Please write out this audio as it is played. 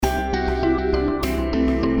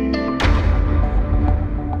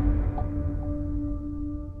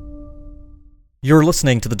You're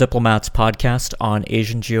listening to the Diplomats podcast on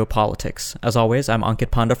Asian geopolitics. As always, I'm Ankit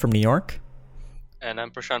Panda from New York. And I'm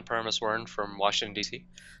Prashant Paramaswaran from Washington, D.C.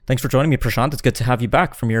 Thanks for joining me, Prashant. It's good to have you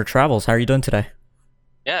back from your travels. How are you doing today?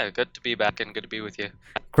 Yeah, good to be back and good to be with you.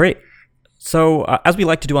 Great. So, as we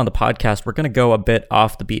like to do on the podcast, we're going to go a bit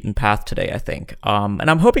off the beaten path today, I think. And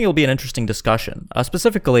I'm hoping it'll be an interesting discussion.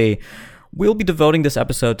 Specifically, we'll be devoting this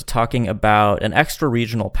episode to talking about an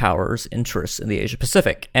extra-regional power's interests in the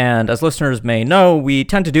Asia-Pacific. And as listeners may know, we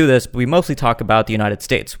tend to do this, but we mostly talk about the United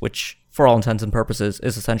States, which, for all intents and purposes,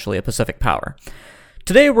 is essentially a Pacific power.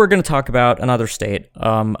 Today, we're going to talk about another state,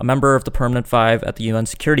 a member of the Permanent Five at the UN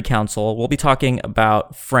Security Council. We'll be talking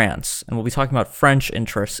about France, and we'll be talking about French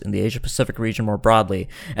interests in the Asia-Pacific region more broadly.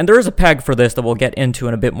 And there is a peg for this that we'll get into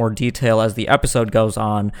in a bit more detail as the episode goes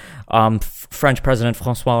on. French President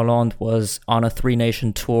François Hollande was on a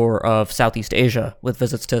three-nation tour of Southeast Asia with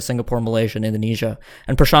visits to Singapore, Malaysia, and Indonesia.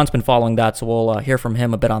 And Prashant's been following that, so we'll hear from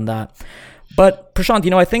him a bit on that. But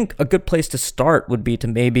Prashant, I think a good place to start would be to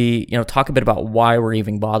maybe, talk a bit about why we're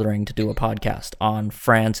even bothering to do a podcast on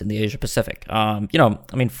France and the Asia Pacific.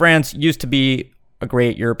 France used to be a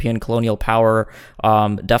great European colonial power,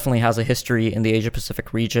 definitely has a history in the Asia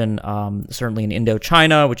Pacific region, certainly in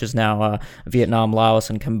Indochina, which is now Vietnam, Laos,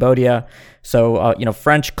 and Cambodia. So,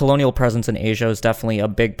 French colonial presence in Asia is definitely a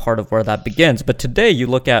big part of where that begins. But today you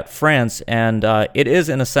look at France and it is,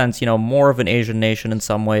 in a sense, more of an Asian nation in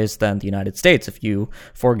some ways than the United States. If you,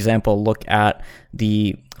 for example, look at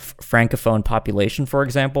the Francophone population, for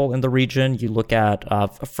example, in the region, you look at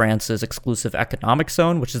France's exclusive economic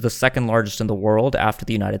zone, which is the second largest in the world after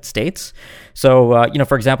the United States. So,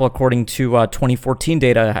 for example, according to 2014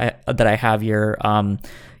 data that I have here,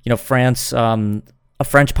 France, a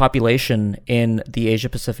French population in the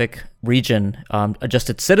Asia-Pacific region,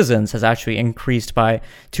 adjusted citizens, has actually increased by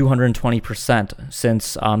 220%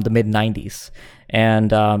 since the mid-90s.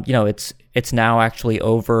 And, it's now actually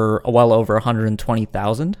well over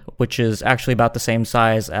 120,000, which is actually about the same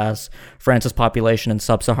size as France's population in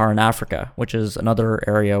sub-Saharan Africa, which is another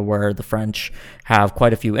area where the French have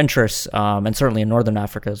quite a few interests, and certainly in Northern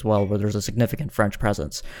Africa as well, where there's a significant French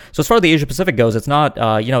presence. So as far as the Asia-Pacific goes, it's not,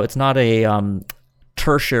 it's not a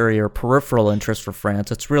tertiary or peripheral interest for France.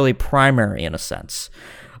 It's really primary in a sense.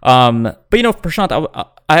 But Prashant,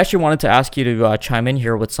 I actually wanted to ask you to chime in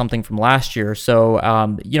here with something from last year.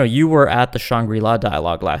 So, you were at the Shangri-La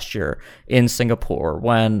Dialogue last year in Singapore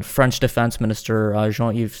when French Defense Minister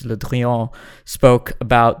Jean-Yves Le Drian spoke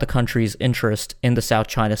about the country's interest in the South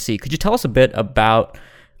China Sea. Could you tell us a bit about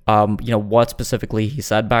what specifically he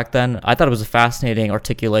said back then? I thought it was a fascinating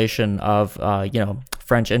articulation of,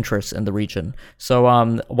 French interests in the region. So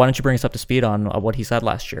why don't you bring us up to speed on what he said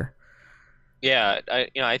last year? Yeah,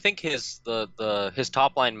 I think his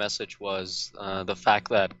top line message was the fact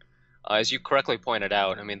that, as you correctly pointed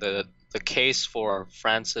out, the case for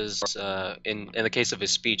France's in the case of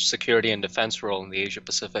his speech, security and defense role in the Asia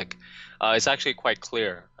Pacific is actually quite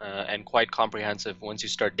clear and quite comprehensive once you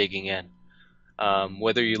start digging in.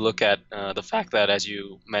 Whether you look at the fact that, as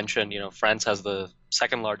you mentioned, France has the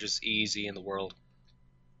second largest EEZ in the world.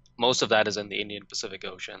 Most of that is in the Indian Pacific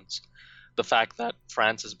Oceans. The fact that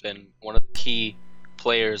France has been one of the key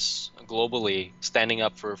players globally standing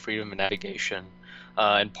up for freedom of navigation,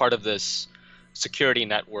 and part of this security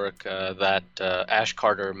network that Ash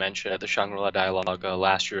Carter mentioned at the Shangri-La Dialogue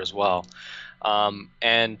last year as well.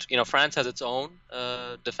 And France has its own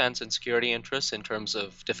defense and security interests in terms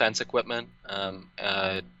of defense equipment,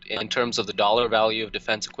 in terms of the dollar value of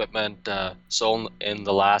defense equipment sold in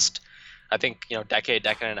the last, I think, decade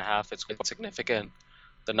and a half. It's quite significant.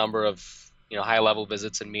 The number of high-level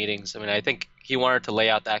visits and meetings. I think he wanted to lay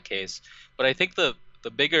out that case. But I think the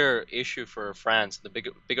bigger issue for France, the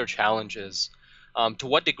bigger challenge is, to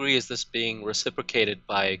what degree is this being reciprocated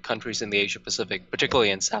by countries in the Asia Pacific,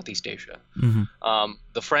 particularly in Southeast Asia? Mm-hmm.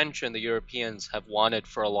 The French and the Europeans have wanted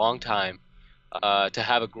for a long time to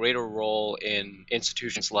have a greater role in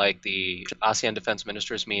institutions like the ASEAN Defense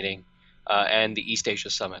Ministers meeting and the East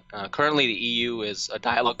Asia Summit. Currently, the EU is a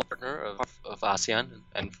dialogue partner of ASEAN,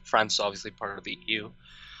 and France is obviously part of the EU.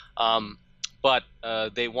 But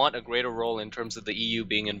they want a greater role in terms of the EU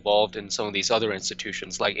being involved in some of these other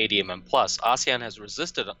institutions like ADMM+. ASEAN has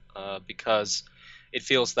resisted because it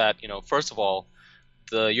feels that, first of all,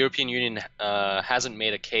 the European Union hasn't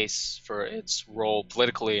made a case for its role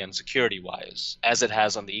politically and security-wise, as it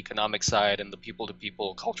has on the economic side and the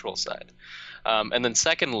people-to-people cultural side. And then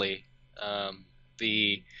secondly,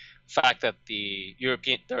 the fact that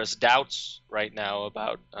there's doubts right now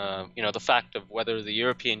about the fact of whether the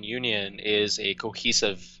European Union is a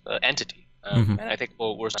cohesive entity, and I think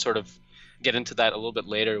we're sort of get into that a little bit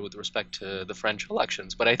later with respect to the French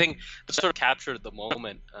elections. But I think that sort of captured the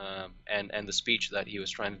moment and the speech that he was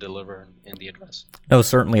trying to deliver in the address. No,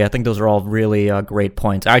 certainly. I think those are all really great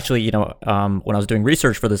points. Actually, when I was doing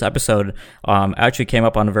research for this episode, I actually came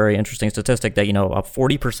up on a very interesting statistic that,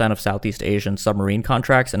 40% of Southeast Asian submarine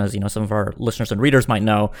contracts, and as some of our listeners and readers might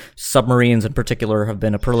know, submarines in particular have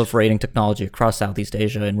been a proliferating technology across Southeast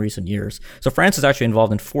Asia in recent years. So France is actually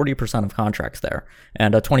involved in 40% of contracts there,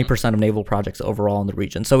 and 20% of naval projects overall in the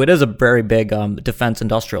region. So it is a very big defense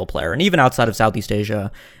industrial player. And even outside of Southeast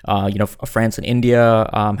Asia, France and India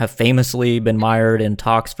have famously been mired in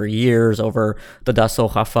talks for years over the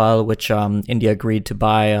Dassault Rafale, which India agreed to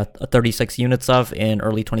buy 36 units of in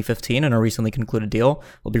early 2015 in a recently concluded deal.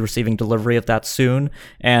 We'll be receiving delivery of that soon.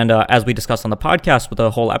 And as we discussed on the podcast with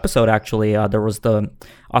the whole episode, actually, there was the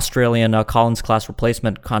Australian Collins-class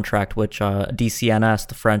replacement contract, which DCNS,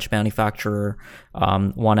 the French manufacturer,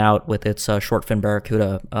 won out with its short fin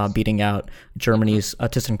Barracuda, beating out Germany's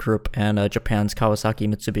ThyssenKrupp and Japan's Kawasaki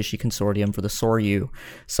Mitsubishi consortium for the Soryu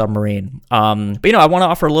submarine. But I want to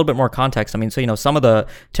offer a little bit more context. I mean, so some of the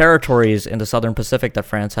territories in the southern Pacific that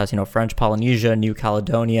France has, French Polynesia, New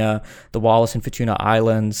Caledonia, the Wallis and Futuna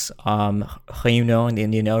Islands, Réunion in the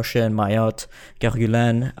Indian Ocean, Mayotte,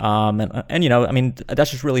 Kerguelen, and that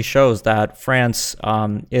just really shows that France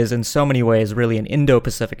is in so many ways really an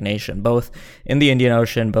Indo-Pacific nation, both in the Indian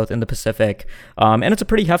Ocean, both in the Pacific, and it's a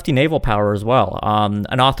pretty hefty naval power as well.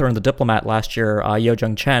 An author in The Diplomat last year, Yo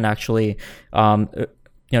Jung Chen, actually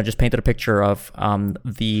just painted a picture of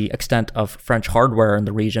the extent of French hardware in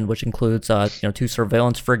the region, which includes 2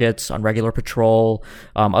 surveillance frigates on regular patrol,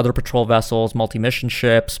 other patrol vessels, multi-mission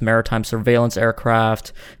ships, maritime surveillance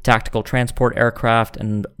aircraft, tactical transport aircraft,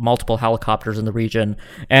 and multiple helicopters in the region.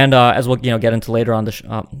 And as we'll get into later on the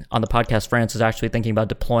podcast, France is actually thinking about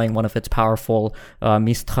deploying one of its powerful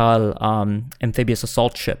Mistral amphibious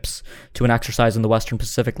assault ships to an exercise in the Western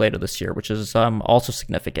Pacific later this year, which is also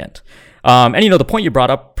significant. And the point you brought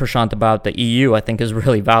up, Prashant, about the EU, I think is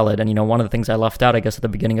really valid. And one of the things I left out, I guess, at the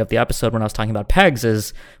beginning of the episode when I was talking about pegs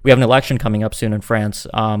is we have an election coming up soon in France,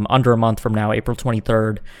 under a month from now, April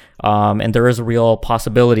 23rd. And there is a real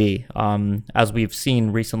possibility, as we've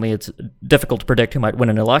seen recently, it's difficult to predict who might win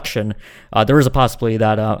an election. There is a possibility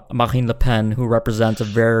that Marine Le Pen, who represents a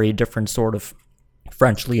very different sort of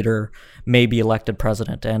French leader, may be elected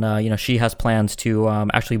president, and she has plans to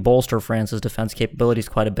actually bolster France's defense capabilities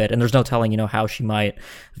quite a bit. And there's no telling, how she might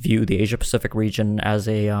view the Asia-Pacific region as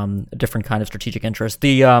a different kind of strategic interest.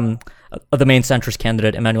 The main centrist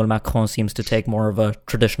candidate, Emmanuel Macron, seems to take more of a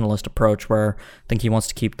traditionalist approach, where I think he wants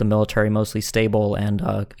to keep the military mostly stable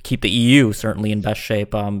and keep the EU certainly in best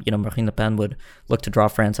shape. Marine Le Pen would look to draw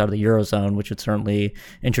France out of the Eurozone, which would certainly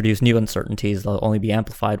introduce new uncertainties. They'll only be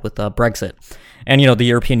amplified with Brexit. And, the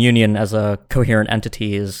European Union as a coherent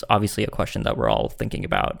entity is obviously a question that we're all thinking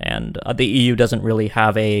about. And the EU doesn't really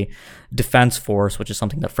have a defense force, which is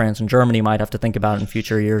something that France and Germany might have to think about in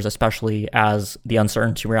future years, especially as the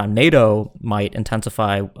uncertainty around NATO might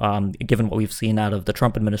intensify, given what we've seen out of the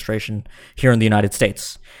Trump administration here in the United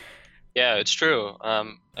States. Yeah, it's true.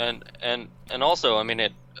 And also,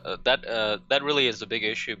 that really is a big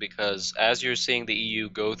issue, because as you're seeing the EU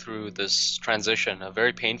go through this transition, a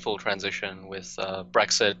very painful transition with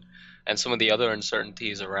Brexit and some of the other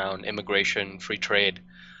uncertainties around immigration, free trade,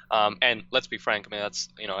 and let's be frank, that's,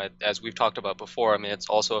 as we've talked about before, it's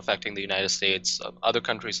also affecting the United States, other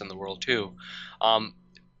countries in the world too.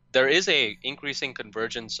 There is a increasing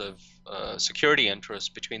convergence of security interests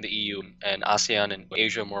between the EU and ASEAN and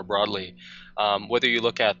Asia more broadly. Whether you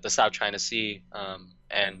look at the South China Sea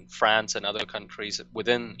and France and other countries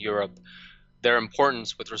within Europe, their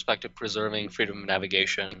importance with respect to preserving freedom of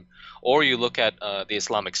navigation, or you look at the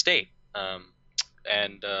Islamic State,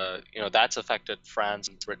 and that's affected France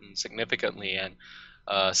and Britain significantly, and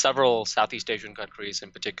several Southeast Asian countries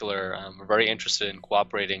in particular are very interested in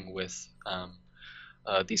cooperating with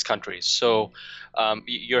these countries. So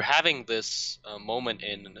you're having this moment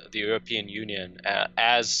in the European Union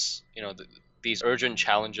as these urgent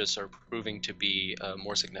challenges are proving to be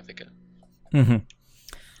more significant. Mm-hmm.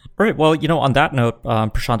 All right. Well, on that note,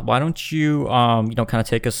 Prashant, why don't you, kind of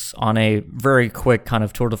take us on a very quick kind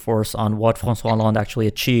of tour de force on what François Hollande actually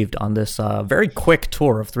achieved on this very quick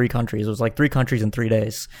tour of 3 countries. It was like 3 countries in 3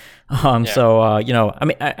 days. So,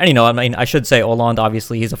 I should say Hollande,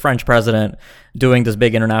 obviously, he's a French president doing this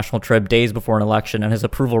big international trip days before an election, and his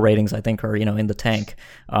approval ratings, I think, are, in the tank.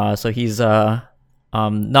 So he's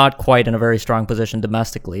not quite in a very strong position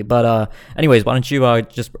domestically. But anyways, why don't you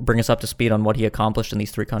just bring us up to speed on what he accomplished in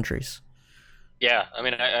these 3 countries? Yeah, I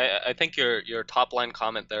mean, I think your top line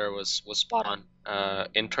comment there was spot on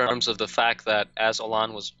in terms of the fact that as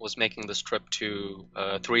Olan was making this trip to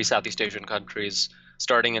three Southeast Asian countries,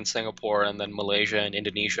 starting in Singapore and then Malaysia and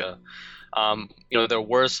Indonesia, there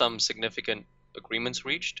were some significant agreements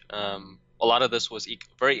reached. A lot of this was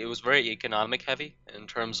it was very economic heavy in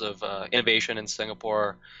terms of innovation in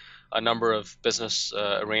Singapore, a number of business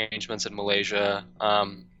arrangements in Malaysia,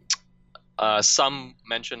 some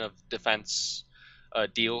mention of defense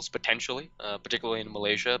deals potentially, particularly in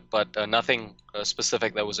Malaysia, but nothing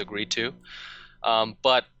specific that was agreed to.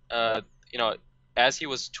 But you know, as he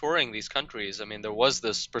was touring these countries, I mean, there was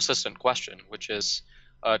this persistent question, which is,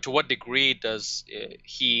 to what degree does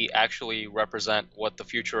he actually represent what the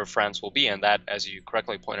future of France will be? And that, as you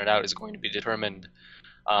correctly pointed out, is going to be determined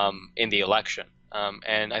in the election.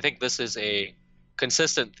 And I think this is a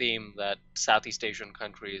consistent theme that Southeast Asian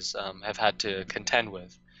countries have had to contend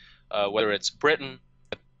with, whether it's Britain,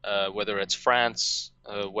 whether it's France,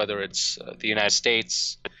 whether it's the United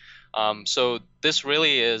States. So this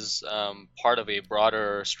really is part of a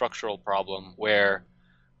broader structural problem where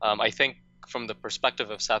I think from the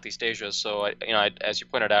perspective of Southeast Asia, so as you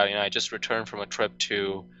pointed out, I just returned from a trip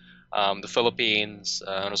to the Philippines,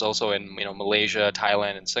 and I was also in Malaysia,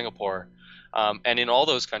 Thailand, and Singapore. And in all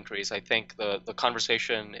those countries, I think the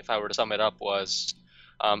conversation, if I were to sum it up, was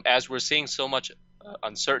as we're seeing so much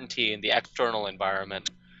uncertainty in the external environment,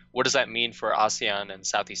 what does that mean for ASEAN and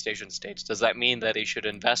Southeast Asian states? Does that mean that they should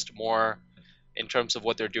invest more in terms of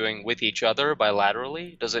what they're doing with each other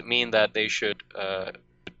bilaterally? Does it mean that they should,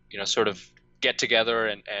 sort of get together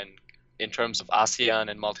and in terms of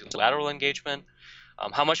ASEAN and multilateral engagement?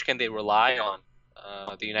 How much can they rely on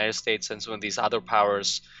the United States and some of these other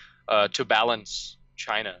powers to balance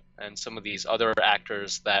China and some of these other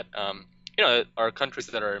actors that are countries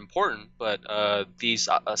that are important, but these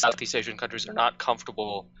Southeast Asian countries are not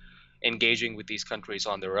comfortable engaging with these countries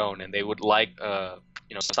on their own, and they would like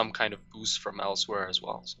some kind of boost from elsewhere as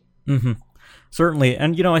well. So. Mm-hmm. Certainly,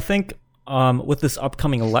 and I think with this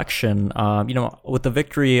upcoming election, with the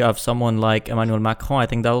victory of someone like Emmanuel Macron, I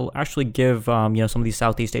think that'll actually give some of these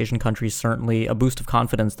Southeast Asian countries certainly a boost of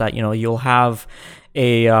confidence that you'll have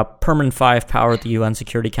a permanent five power at the UN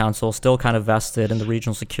Security Council, still kind of vested in the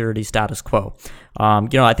regional security status quo.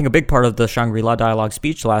 I think a big part of the Shangri-La Dialogue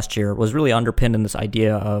speech last year was really underpinned in this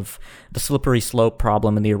idea of the slippery slope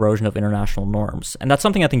problem and the erosion of international norms. And that's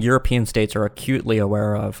something I think European states are acutely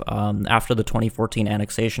aware of after the 2014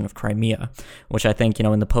 annexation of Crimea, which I think,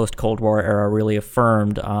 in the post-Cold War era really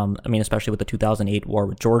affirmed, especially with the 2008 war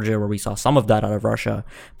with Georgia, where we saw some of that out of Russia,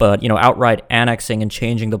 but, outright annexing and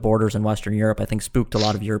changing the borders in Western Europe, I think spooked a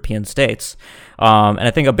lot of European states. And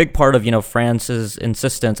I think a big part of, France's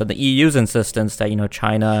insistence and the EU's insistence that,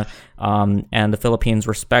 China and the Philippines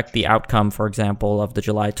respect the outcome, for example, of the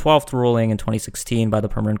July 12th ruling in 2016 by the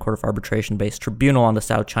Permanent Court of Arbitration-based Tribunal on the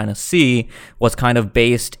South China Sea was kind of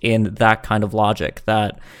based in that kind of logic,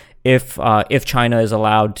 that if China is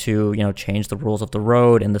allowed to change the rules of the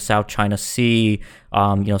road in the South China Sea,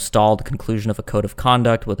 stall the conclusion of a code of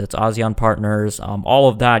conduct with its ASEAN partners, all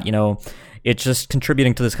of that, it's just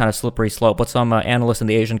contributing to this kind of slippery slope, what some analysts in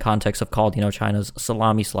the Asian context have called, China's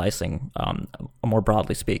salami slicing, more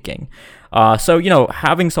broadly speaking. So,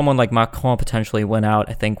 having someone like Macron potentially win out,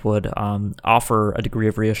 I think would offer a degree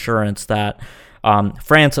of reassurance that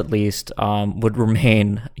France, at least, would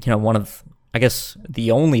remain, one of, I guess, the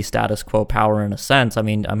only status quo power in a sense. I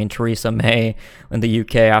mean, Theresa May in the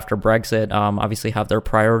UK after Brexit obviously have their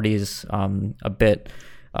priorities a bit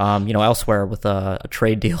elsewhere with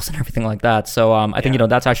trade deals and everything like that. So I think,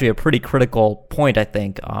 that's actually a pretty critical point, I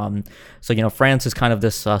think. So, France is kind of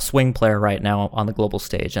this swing player right now on the global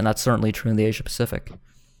stage, and that's certainly true in the Asia Pacific.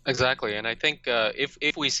 Exactly. And I think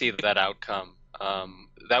if we see that outcome,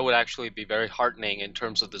 that would actually be very heartening in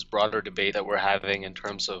terms of this broader debate that we're having in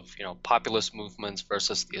terms of, populist movements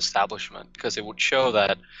versus the establishment, because it would show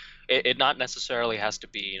that it not necessarily has to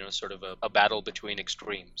be, sort of a battle between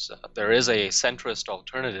extremes. There is a centrist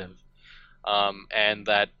alternative, and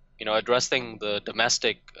that, addressing the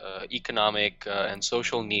domestic economic and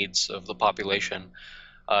social needs of the population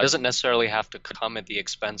doesn't necessarily have to come at the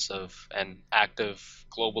expense of an active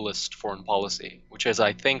globalist foreign policy, which is,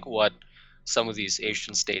 I think, what some of these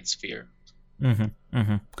Asian states fear. Mm-hmm.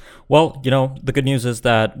 Hmm. Well, the good news is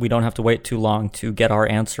that we don't have to wait too long to get our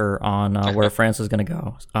answer on where France is going to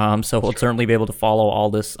go. So we'll certainly be able to follow all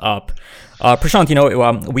this up.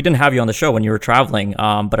 Prashant, we didn't have you on the show when you were traveling,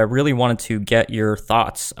 but I really wanted to get your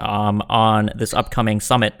thoughts on this upcoming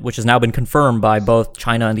summit, which has now been confirmed by both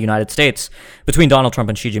China and the United States, between Donald Trump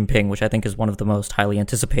and Xi Jinping, which I think is one of the most highly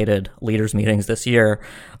anticipated leaders meetings this year.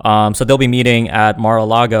 So they'll be meeting at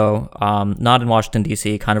Mar-a-Lago, not in Washington,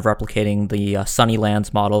 D.C., kind of replicating the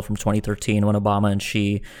Sunnylands model from 2013 when Obama and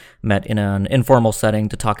Xi met in an informal setting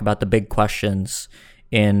to talk about the big questions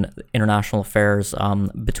in international affairs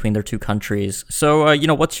between their two countries. So,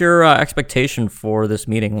 what's your expectation for this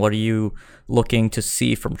meeting? What are you looking to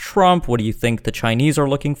see from Trump? What do you think the Chinese are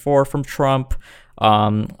looking for from Trump?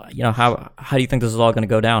 How do you think this is all going to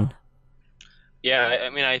go down? Yeah, I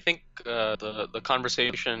mean, I think the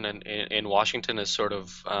conversation in Washington is sort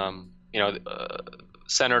of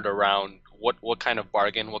centered around what kind of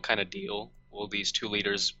bargain, what kind of deal will these two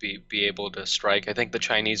leaders be able to strike. I think the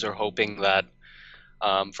Chinese are hoping that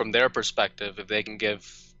from their perspective, if they can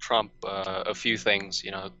give Trump a few things,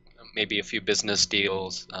 maybe a few business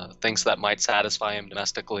deals, things that might satisfy him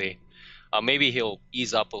domestically, maybe he'll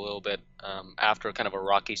ease up a little bit after kind of a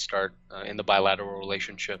rocky start in the bilateral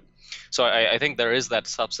relationship. So I think there is that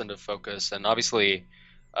substantive focus, and obviously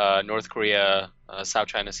North Korea, South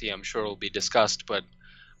China Sea, I'm sure will be discussed, but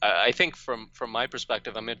I think from my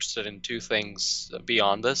perspective, I'm interested in two things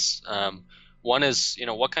beyond this. One is,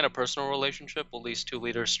 what kind of personal relationship will these two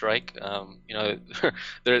leaders strike?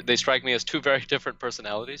 They strike me as two very different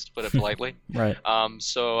personalities, to put it politely. Right.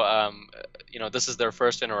 This is their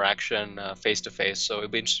first interaction face to face, so it'll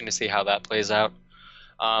be interesting to see how that plays out.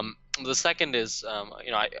 The second is,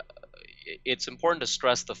 it's important to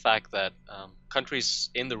stress the fact that countries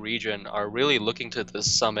in the region are really looking to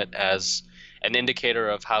this summit as an indicator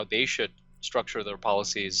of how they should structure their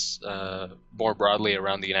policies more broadly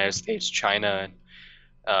around the United States, China,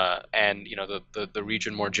 and the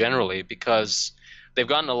region more generally, because they've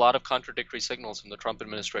gotten a lot of contradictory signals from the Trump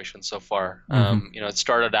administration so far. Mm-hmm. It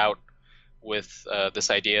started out with this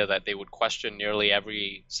idea that they would question nearly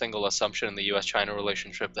every single assumption in the U.S.-China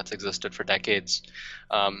relationship that's existed for decades,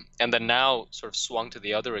 and then now sort of swung to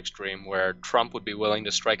the other extreme, where Trump would be willing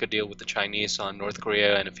to strike a deal with the Chinese on North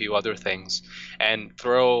Korea and a few other things, and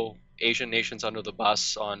throw Asian nations under the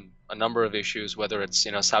bus on a number of issues, whether it's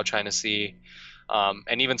South China Sea,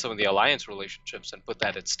 and even some of the alliance relationships, and put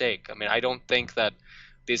that at stake. I mean, I don't think that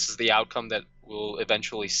this is the outcome that we'll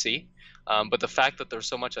eventually see, but the fact that there's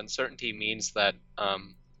so much uncertainty means that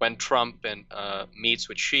when Trump meets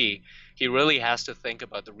with Xi, he really has to think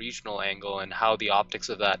about the regional angle and how the optics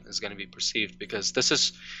of that is going to be perceived, because this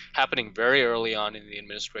is happening very early on in the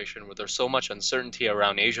administration where there's so much uncertainty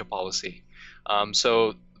around Asia policy.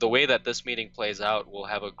 So the way that this meeting plays out will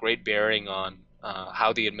have a great bearing on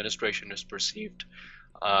how the administration is perceived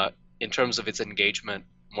in terms of its engagement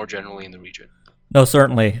more generally in the region. No,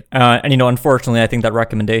 certainly. And, unfortunately, I think that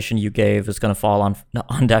recommendation you gave is going to fall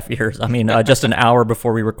on deaf ears. I mean, just an hour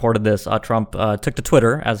before we recorded this, Trump took to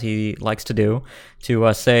Twitter, as he likes to do,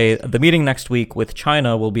 to say the meeting next week with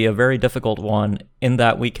China will be a very difficult one in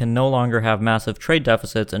that we can no longer have massive trade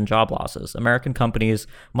deficits and job losses. American companies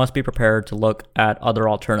must be prepared to look at other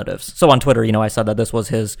alternatives. So on Twitter, I said that this was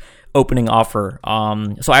his opening offer.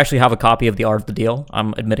 So I actually have a copy of The Art of the Deal.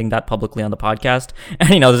 I'm admitting that publicly on the podcast. And,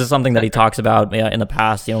 this is something that he talks about in the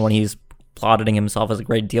past, when he's plotting himself as a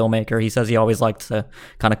great deal maker. He says he always likes to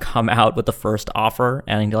kind of come out with the first offer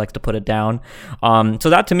and he likes to put it down. So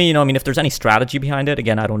that to me, if there's any strategy behind it,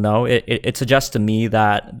 again, I don't know. It suggests to me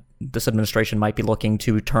that this administration might be looking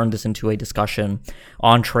to turn this into a discussion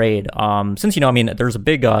on trade. Since, there's a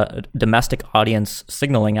big domestic audience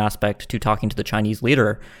signaling aspect to talking to the Chinese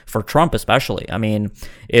leader for Trump, especially. I mean,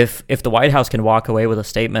 if the White House can walk away with a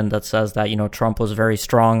statement that says that, Trump was very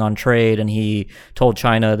strong on trade and he told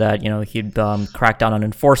China that, he'd crack down on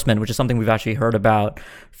enforcement, which is something we've actually heard about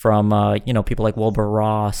from, people like Wilbur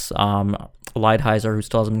Ross, Lighthizer, who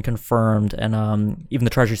still hasn't been confirmed, and even the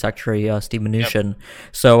Treasury Secretary, Steve Mnuchin. Yep.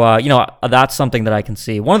 So, that's something that I can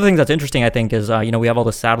see. One of the things that's interesting, I think, is, we have all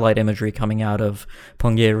the satellite imagery coming out of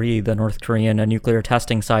Punggye-ri, the North Korean nuclear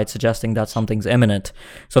testing site, suggesting that something's imminent.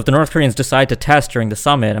 So if the North Koreans decide to test during the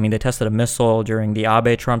summit, they tested a missile during the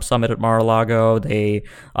Abe-Trump summit at Mar-a-Lago. They,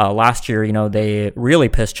 last year, they really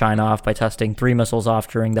pissed China off by testing 3 missiles off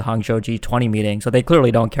during the Hangzhou G20 meeting. So they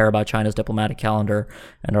clearly don't care about China's diplomatic calendar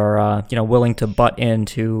and are, willing to butt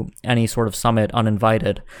into any sort of summit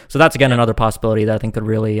uninvited. So that's, again, another possibility that I think could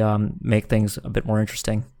really make things a bit more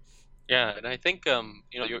interesting. Yeah, and I think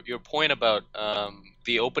your point about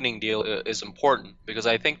the opening deal is important because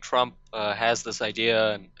I think Trump has this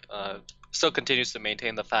idea and still continues to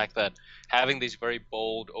maintain the fact that having these very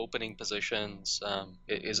bold opening positions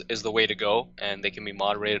is the way to go, and they can be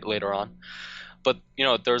moderated later on. But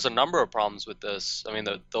there's a number of problems with this. I mean,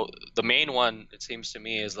 the main one, it seems to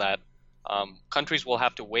me, is that countries will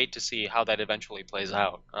have to wait to see how that eventually plays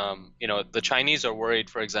out. The Chinese are worried,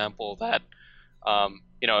 for example, that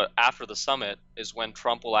after the summit is when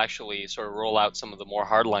Trump will actually sort of roll out some of the more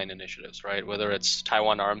hardline initiatives, right? Whether it's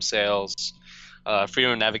Taiwan arms sales,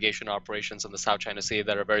 freedom of navigation operations in the South China Sea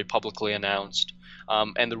that are very publicly announced.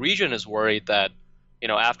 And the region is worried that,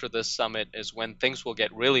 after this summit is when things will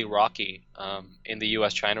get really rocky in the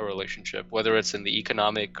U.S.-China relationship, whether it's in the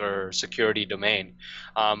economic or security domain.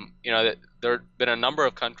 There have been a number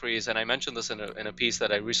of countries, and I mentioned this in a piece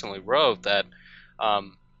that I recently wrote, that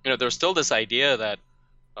there's still this idea that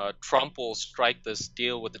Trump will strike this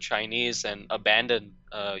deal with the Chinese and abandon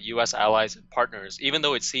U.S. allies and partners, even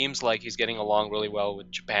though it seems like he's getting along really well with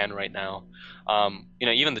Japan right now.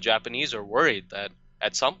 Even the Japanese are worried that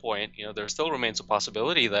at some point, there still remains a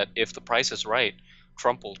possibility that if the price is right,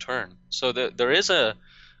 Trump will turn. So there is a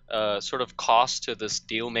sort of cost to this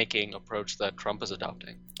deal-making approach that Trump is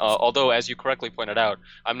adopting. Although, as you correctly pointed out,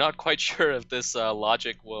 I'm not quite sure if this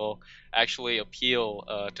logic will actually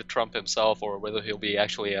appeal to Trump himself, or whether he'll be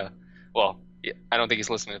actually I don't think he's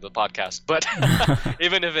listening to the podcast. But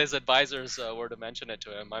even if his advisors were to mention it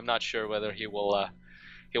to him, I'm not sure whether he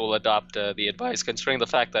will adopt the advice, considering the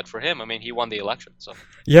fact that for him, I mean, he won the election. So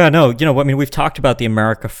yeah, no, I mean, we've talked about the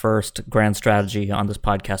America First grand strategy on this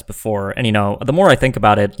podcast before, and the more I think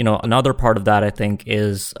about it, another part of that I think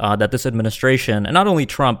is that this administration, and not only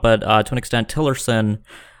Trump, but to an extent Tillerson,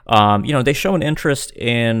 they show an interest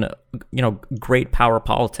in, great power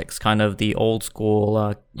politics, kind of the old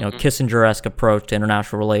school, Kissinger-esque approach to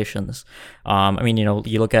international relations. I mean,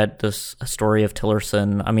 you look at this story of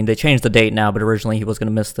Tillerson. I mean, they changed the date now, but originally he was going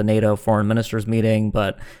to miss the NATO foreign ministers meeting,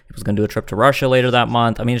 but he was going to do a trip to Russia later that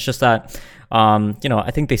month. I mean, it's just that,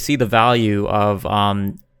 I think they see the value of,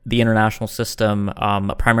 the international system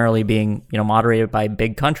primarily being, moderated by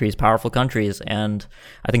big countries, powerful countries. And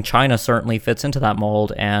I think China certainly fits into that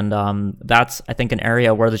mold. And that's, I think, an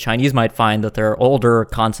area where the Chinese might find that their older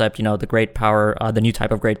concept, the great power, the new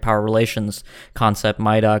type of great power relations concept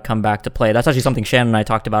might come back to play. That's actually something Shannon and I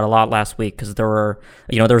talked about a lot last week, because there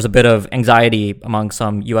was a bit of anxiety among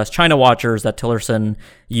some U.S.-China watchers that Tillerson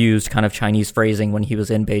used kind of Chinese phrasing when he was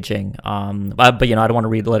in Beijing. But I don't want to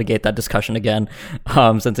relitigate that discussion again,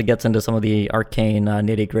 since it gets into some of the arcane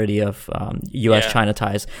nitty-gritty of U.S.-China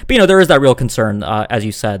ties. But, there is that real concern, as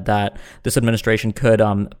you said, that this administration could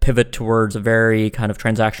pivot towards a very kind of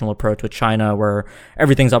transactional approach with China, where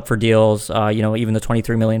everything's up for deals. Even the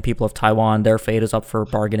 23 million people of Taiwan, their fate is up for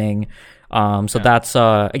bargaining. That's,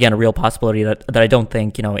 again, a real possibility that I don't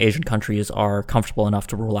think, Asian countries are comfortable enough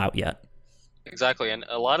to rule out yet. Exactly, and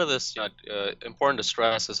a lot of this, important to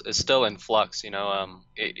stress, is still in flux.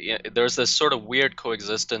 There's this sort of weird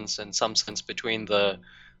coexistence in some sense between the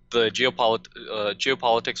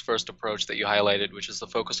geopolitics first approach that you highlighted, which is the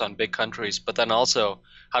focus on big countries, but then also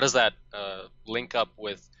how does that link up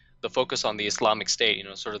with the focus on the Islamic State,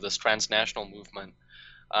 sort of this transnational movement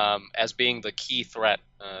as being the key threat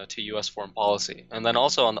to U.S. foreign policy, and then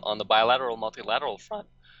also on the bilateral, multilateral front.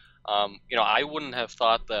 I wouldn't have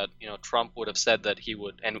thought that Trump would have said that he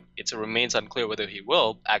would, and it remains unclear whether he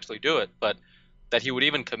will actually do it, but that he would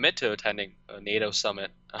even commit to attending a NATO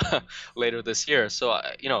summit later this year. So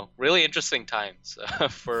really interesting times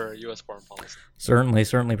for U.S. foreign policy. Certainly,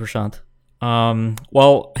 Prashant.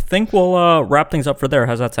 Well, I think we'll wrap things up for there.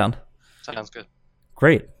 How's that sound? Sounds good.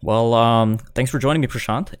 Great. Well, thanks for joining me,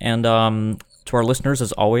 Prashant, and to our listeners,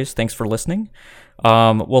 as always, thanks for listening.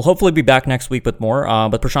 We'll hopefully be back next week with more,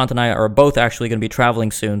 but Prashant and I are both actually going to be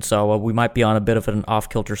traveling soon, so we might be on a bit of an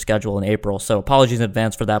off-kilter schedule in April, so apologies in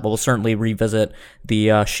advance for that, but we'll certainly revisit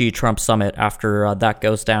the Xi-Trump summit after that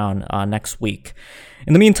goes down next week.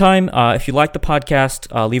 In the meantime, if you like the podcast,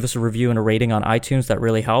 leave us a review and a rating on iTunes. That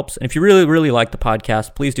really helps. And if you really, really like the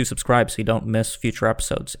podcast, please do subscribe so you don't miss future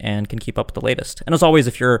episodes and can keep up with the latest. And as always,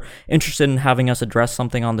 if you're interested in having us address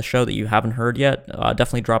something on the show that you haven't heard yet,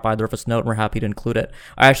 definitely drop either of us a note and we're happy to include it.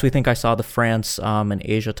 I actually think I saw the France and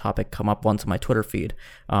Asia topic come up once on my Twitter feed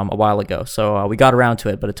a while ago. So we got around to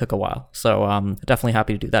it, but it took a while. So definitely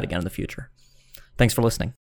happy to do that again in the future. Thanks for listening.